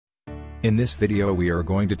In this video we are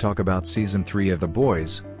going to talk about Season 3 of The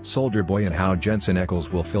Boys, Soldier Boy, and how Jensen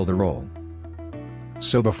Eckles will fill the role.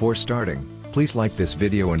 So before starting, please like this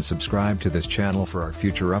video and subscribe to this channel for our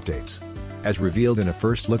future updates. As revealed in a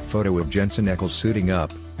first look photo of Jensen Eckles suiting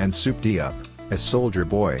up, and souped up, as Soldier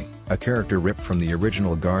Boy, a character ripped from the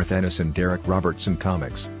original Garth Ennis and Derek Robertson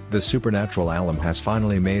comics, the Supernatural Alum has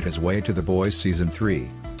finally made his way to The Boys Season 3.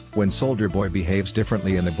 When Soldier Boy behaves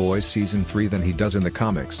differently in The Boys Season 3 than he does in the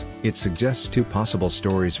comics, it suggests two possible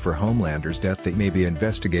stories for Homelander's death that may be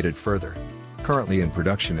investigated further. Currently in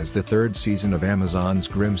production is the third season of Amazon's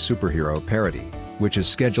grim superhero parody, which is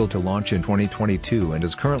scheduled to launch in 2022 and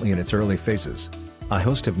is currently in its early phases. A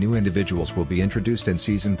host of new individuals will be introduced in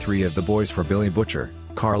Season 3 of The Boys for Billy Butcher,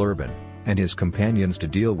 Karl Urban, and his companions to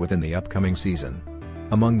deal with in the upcoming season.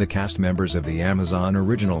 Among the cast members of the Amazon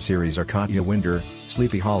original series are Katya Winder,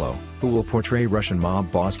 Sleepy Hollow, who will portray Russian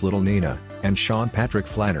mob boss Little Nina, and Sean Patrick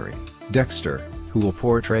Flannery, Dexter, who will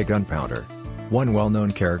portray Gunpowder. One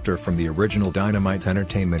well-known character from the original Dynamite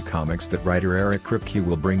Entertainment comics that writer Eric Kripke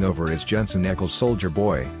will bring over is Jensen Eckles' Soldier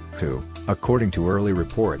Boy, who, according to early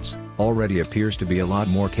reports, already appears to be a lot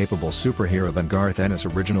more capable superhero than Garth Ennis'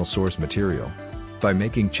 original source material. By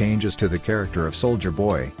making changes to the character of Soldier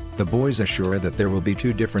Boy, the boys assure that there will be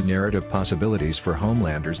two different narrative possibilities for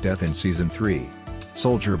Homelander's death in Season 3.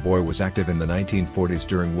 Soldier Boy was active in the 1940s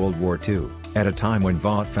during World War II, at a time when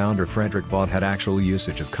Vought founder Frederick Vought had actual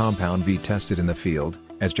usage of Compound V tested in the field,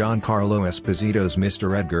 as Giancarlo Esposito's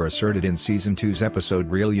Mr. Edgar asserted in Season 2's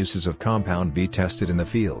episode Real Uses of Compound V Tested in the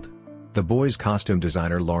Field. The boys' costume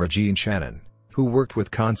designer Laura Jean Shannon, who worked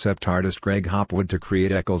with concept artist Greg Hopwood to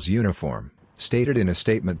create Eckles' uniform, stated in a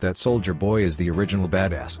statement that Soldier Boy is the original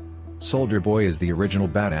badass. Soldier Boy is the original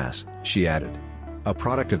badass, she added. A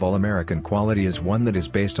product of all-American quality is one that is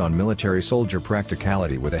based on military soldier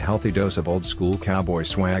practicality with a healthy dose of old-school cowboy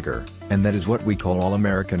swagger, and that is what we call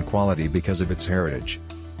all-American quality because of its heritage.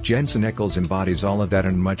 Jensen Eckles embodies all of that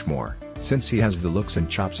and much more, since he has the looks and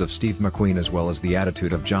chops of Steve McQueen as well as the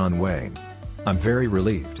attitude of John Wayne. I'm very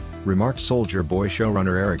relieved, remarked Soldier Boy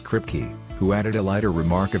showrunner Eric Kripke, who added a lighter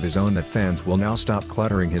remark of his own that fans will now stop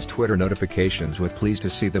cluttering his Twitter notifications with "pleased to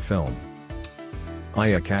see the film."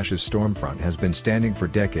 Aya Cash's Stormfront has been standing for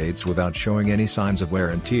decades without showing any signs of wear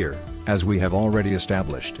and tear, as we have already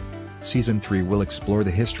established. Season 3 will explore the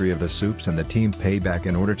history of the Supes and the Team Payback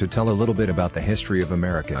in order to tell a little bit about the history of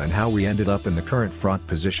America and how we ended up in the current fraught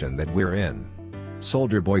position that we're in.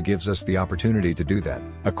 Soldier Boy gives us the opportunity to do that,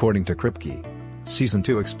 according to Kripke. Season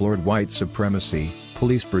 2 explored white supremacy,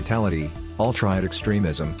 police brutality, alt-right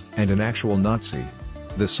extremism, and an actual Nazi.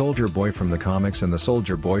 The Soldier Boy from the comics and the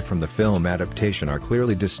Soldier Boy from the film adaptation are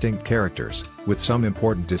clearly distinct characters, with some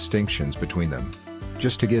important distinctions between them.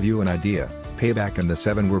 Just to give you an idea, Payback and the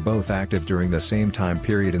Seven were both active during the same time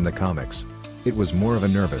period in the comics. It was more of a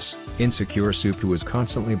nervous, insecure Supe who was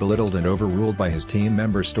constantly belittled and overruled by his team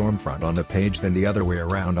member Stormfront on the page than the other way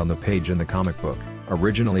around on the page in the comic book,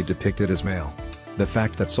 originally depicted as male. The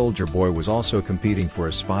fact that Soldier Boy was also competing for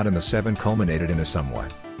a spot in the Seven culminated in a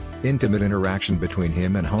somewhat intimate interaction between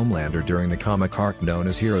him and Homelander during the comic arc known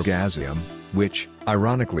as Herogasm, which,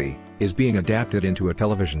 ironically, is being adapted into a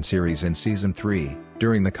television series in Season 3,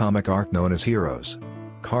 during the comic arc known as Heroes.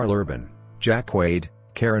 Karl Urban, Jack Quaid,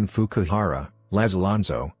 Karen Fukuhara, Laz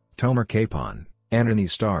Alonso, Tomer Capon, Anthony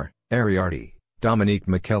Starr, Ariarty, Dominique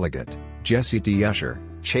McElligott, Jesse D. Usher,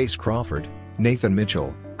 Chase Crawford, Nathan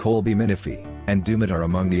Mitchell, Colby Minifie, and Dumit are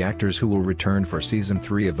among the actors who will return for Season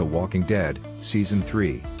 3 of The Walking Dead, Season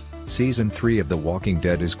 3. Season 3 of The Walking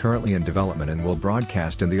Dead is currently in development and will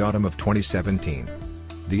broadcast in the autumn of 2017.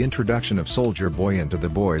 The introduction of Soldier Boy into The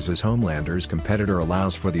Boys as Homelander's competitor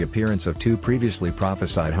allows for the appearance of two previously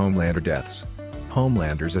prophesied Homelander deaths.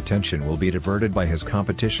 Homelander's attention will be diverted by his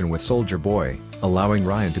competition with Soldier Boy, allowing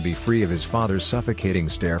Ryan to be free of his father's suffocating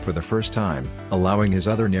stare for the first time, allowing his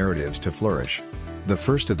other narratives to flourish. The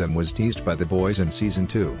first of them was teased by The Boys in Season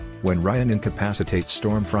 2, when Ryan incapacitates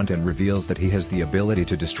Stormfront and reveals that he has the ability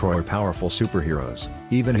to destroy powerful superheroes,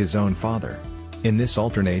 even his own father. In this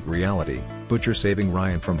alternate reality, Butcher saving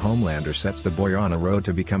Ryan from Homelander sets the boy on a road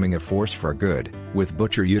to becoming a force for good, with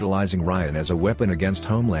Butcher utilizing Ryan as a weapon against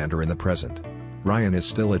Homelander in the present. Ryan is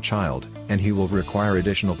still a child, and he will require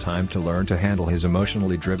additional time to learn to handle his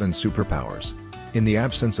emotionally driven superpowers. In the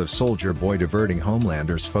absence of Soldier Boy diverting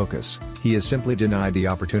Homelander's focus, he is simply denied the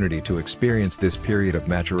opportunity to experience this period of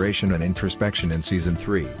maturation and introspection in Season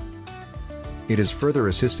 3. It is further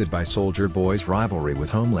assisted by Soldier Boy's rivalry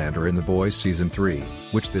with Homelander in The Boys Season 3,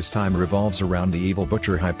 which this time revolves around the evil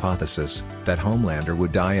Butcher hypothesis, that Homelander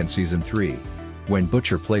would die in Season 3. When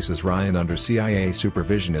Butcher places Ryan under CIA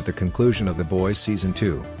supervision at the conclusion of The Boys Season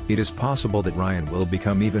 2, it is possible that Ryan will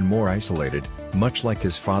become even more isolated, much like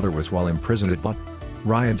his father was while imprisoned at Butt.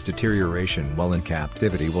 Ryan's deterioration while in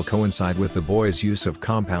captivity will coincide with the boys' use of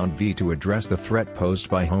Compound V to address the threat posed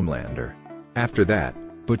by Homelander. After that,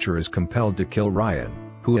 Butcher is compelled to kill Ryan,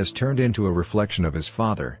 who has turned into a reflection of his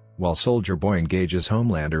father, while Soldier Boy engages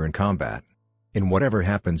Homelander in combat. In whatever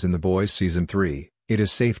happens in The Boys Season 3, it is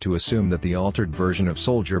safe to assume that the altered version of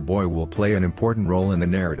Soldier Boy will play an important role in the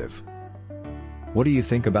narrative. What do you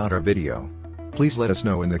think about our video? Please let us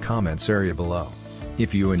know in the comments area below.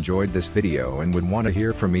 If you enjoyed this video and would want to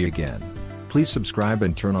hear from me again, please subscribe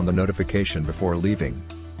and turn on the notification before leaving.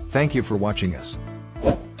 Thank you for watching us.